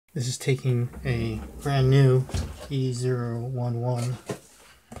This is taking a brand new E011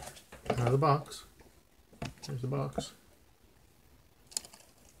 out of the box. There's the box.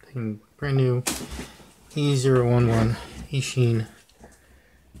 Taking brand new E011 Eachine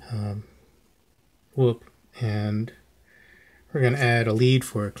whoop, and we're going to add a lead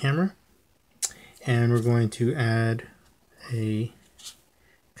for a camera, and we're going to add a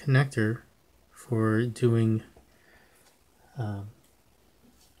connector for doing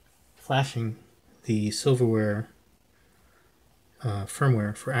flashing the silverware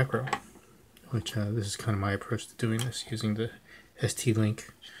firmware for acro, which this is kind of my approach to doing this, using the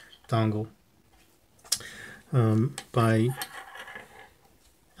ST-Link dongle. By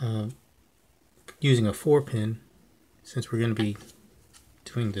using a 4-pin, since we're going to be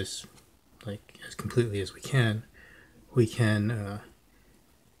doing this like as completely as we can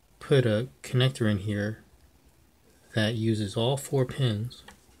put a connector in here that uses all 4 pins,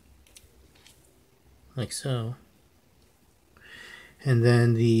 like so. And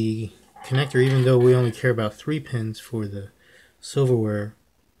then the connector, even though we only care about 3 pins for the silverware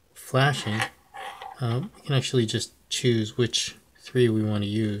flashing, we can actually just choose which 3 we want to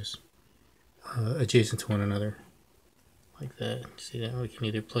use adjacent to one another, like that. See that? We can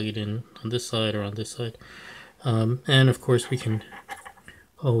either plug it in on this side or on this side. And of course we can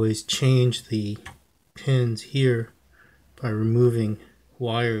always change the pins here by removing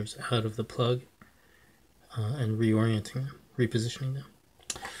wires out of the plug and reorienting them, repositioning them.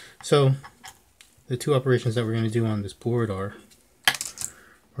 So the 2 operations that we're going to do on this board are,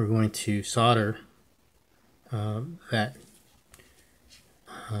 we're going to solder that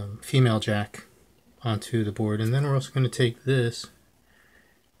female jack onto the board, and then we're also going to take this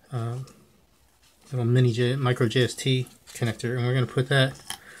little micro JST connector, and we're going to put that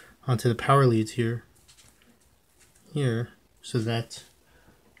onto the power leads here, so that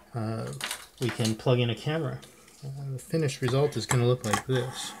we can plug in a camera. The finished result is going to look like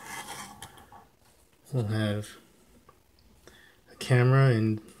this. We'll have a camera,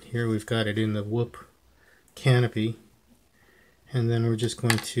 and here we've got it in the whoop canopy, and then we're just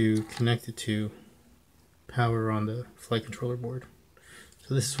going to connect it to power on the flight controller board.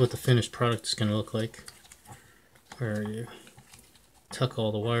 So this is what the finished product is going to look like, where you tuck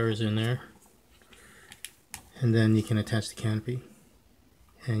all the wires in there, and then you can attach the canopy,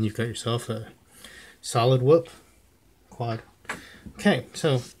 and you've got yourself a solid whoop quad. Okay,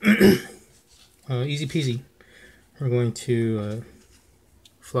 so easy peasy. We're going to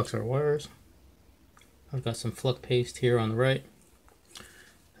flux our wires. I've got some flux paste here on the right.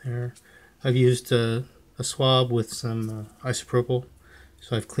 There, I've used a swab with some isopropyl,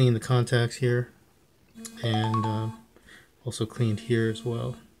 so I've cleaned the contacts here, and also cleaned here as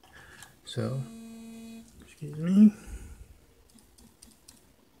well. So, excuse me.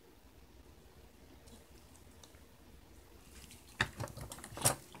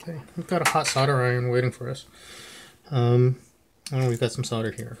 Okay, we've got a hot solder iron waiting for us. And we've got some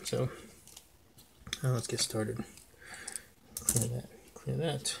solder here, so let's get started. Clear that, clear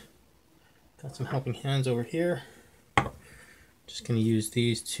that. Got some helping hands over here. Just going to use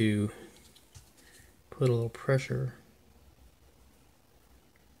these to put a little pressure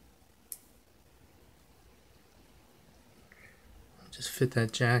just fit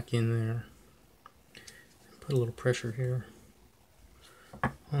that jack in there. Put a little pressure here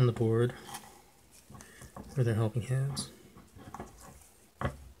on the board where they're helping hands.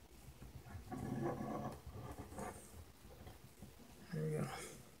 There we go.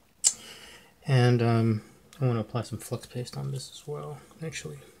 And I want to apply some flux paste on this as well.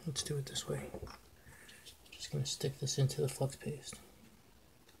 Actually, let's do it this way. Just going to stick this into the flux paste.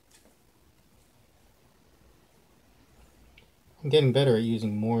 I'm getting better at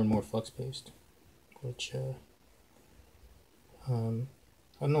using more and more flux paste, which I don't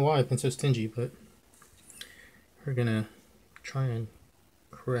know why I've been so stingy, but we're gonna try and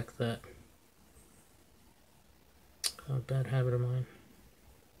correct that bad habit of mine.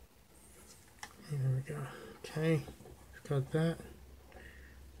 There we go. Okay, we've got that.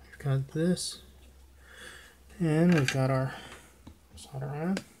 We've got this, and we've got our solder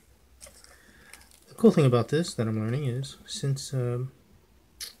iron. The cool thing about this that I'm learning is, since the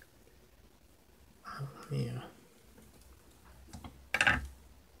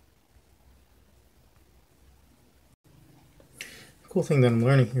cool thing that I'm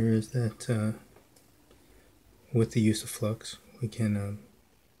learning here is that with the use of flux, we can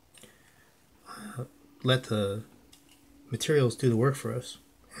let the materials do the work for us,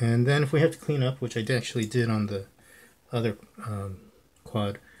 and then if we have to clean up, which I actually did on the other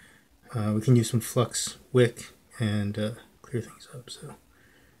quad, we can use some flux wick and clear things up. So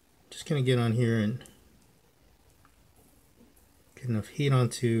just going to get on here and get enough heat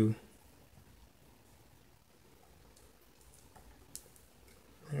onto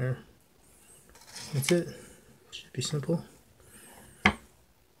there. That's it. Should be simple.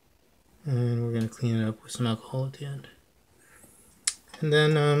 And we're going to clean it up with some alcohol at the end. And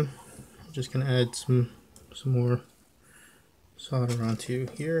then I'm just going to add some more solder onto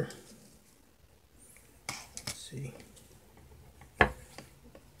here. Let's see. Put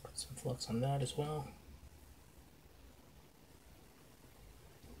some flux on that as well.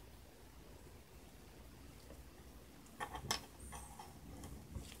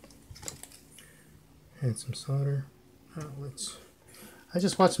 Add some solder. I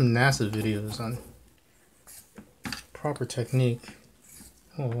just watched some NASA videos on proper technique.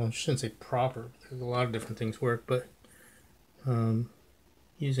 Well, I shouldn't say proper, because a lot of different things work, but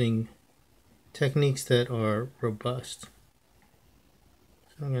using techniques that are robust.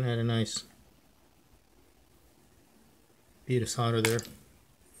 So I'm going to add a nice bead of solder there.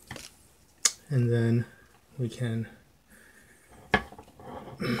 And then we can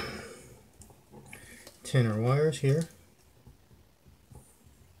tin our wires here.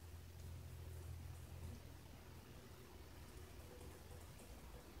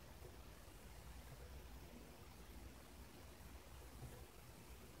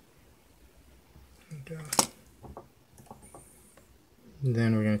 And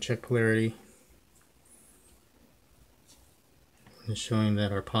then we're going to check polarity. And showing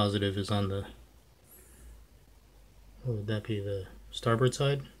that our positive is on the, what would that be, the starboard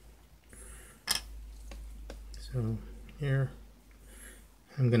side. So here,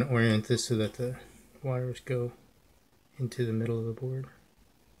 I'm going to orient this so that the wires go into the middle of the board.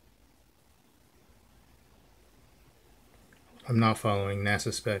 I'm not following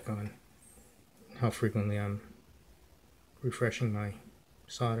NASA spec on how frequently I'm refreshing my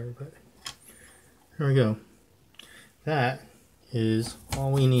solder, but there we go. That is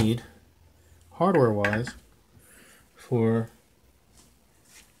all we need hardware wise for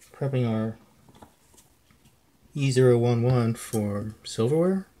prepping our E011 for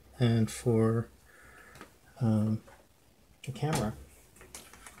silverware and for the camera.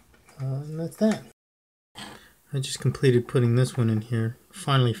 And that's that. I just completed putting this one in here.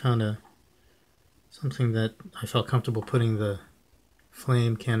 Finally found something that I felt comfortable putting the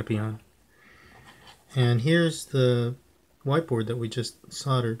flame canopy on. And here's the whiteboard that we just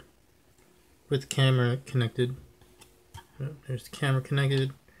soldered with the camera connected. There's the camera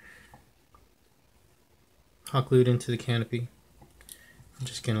connected, hot glued into the canopy. I'm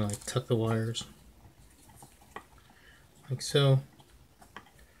just gonna like tuck the wires like so,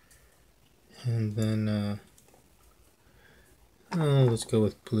 and then let's go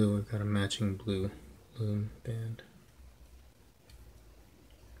with blue. I've got a matching blue balloon band.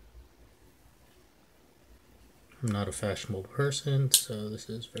 I'm not a fashionable person, so this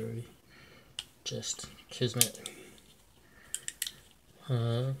is very just kismet.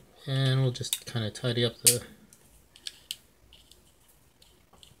 And we'll just kind of tidy up the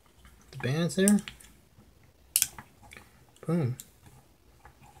bands there. Boom.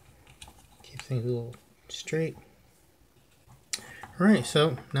 Keep things a little straight. Alright,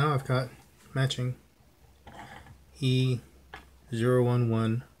 so now I've got matching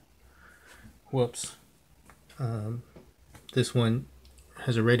E011. Whoops. This one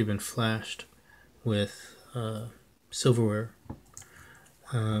has already been flashed with silverware,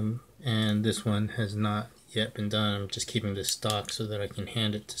 and this one has not yet been done. I'm just keeping this stock so that I can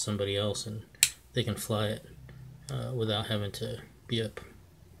hand it to somebody else and they can fly it without having to be a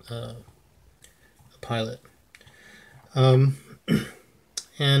pilot. And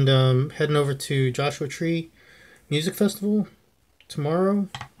heading over to Joshua Tree Music Festival tomorrow.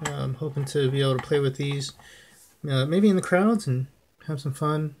 I'm hoping to be able to play with these maybe in the crowds and have some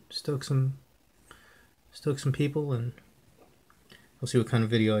fun, stoke some people, and we'll see what kind of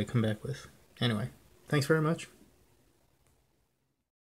video I come back with. Anyway, thanks very much.